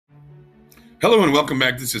Hello and welcome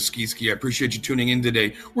back. This is Ski. I appreciate you tuning in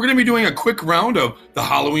today. We're going to be doing a quick round of the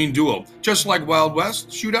Halloween Duel. Just like Wild West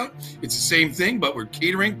Shootout, it's the same thing, but we're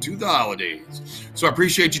catering to the holidays. So I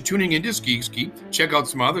appreciate you tuning into Ski. Check out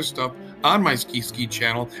some other stuff on my Ski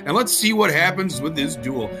channel, and let's see what happens with this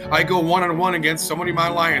duel. I go one-on-one against somebody in my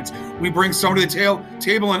alliance. We bring somebody to the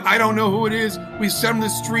table, and I don't know who it is. We send them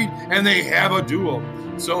to the street, and they have a duel.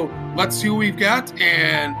 So let's see who we've got,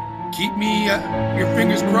 and keep me your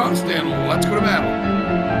fingers crossed, and let's go to battle.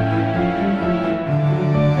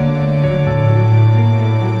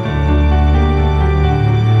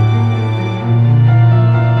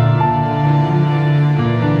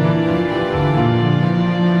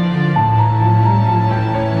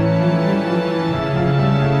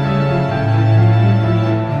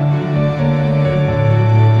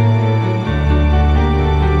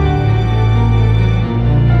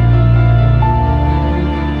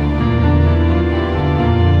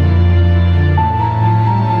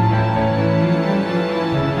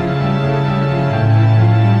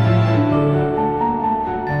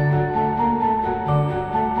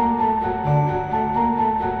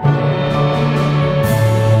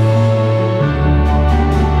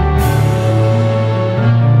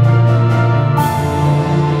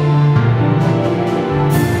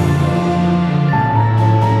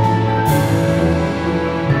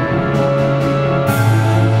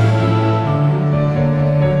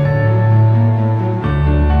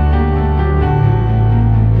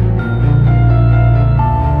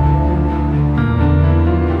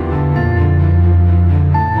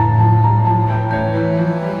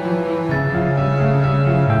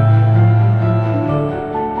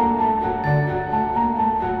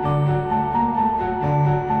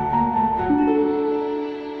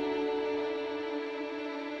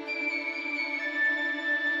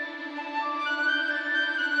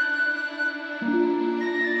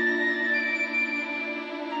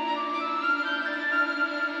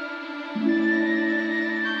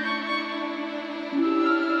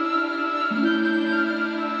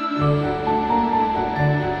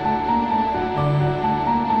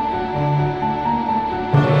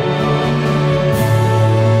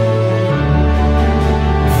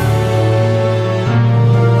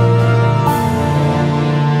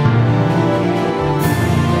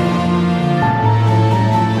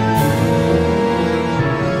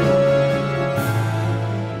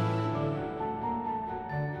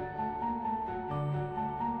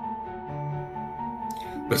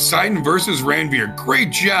 Poseidon versus Ranveer. Great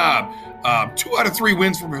job. 2 out of 3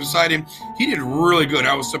 wins for Poseidon. He did really good.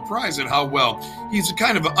 I was surprised at how well. He's a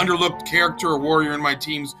kind of an underlooked character, a warrior in my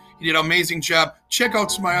teams. He did an amazing job. Check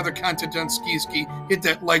out some of my other content on Ski. Hit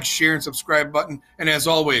that like, share, and subscribe button. And as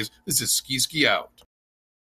always, this is Ski out.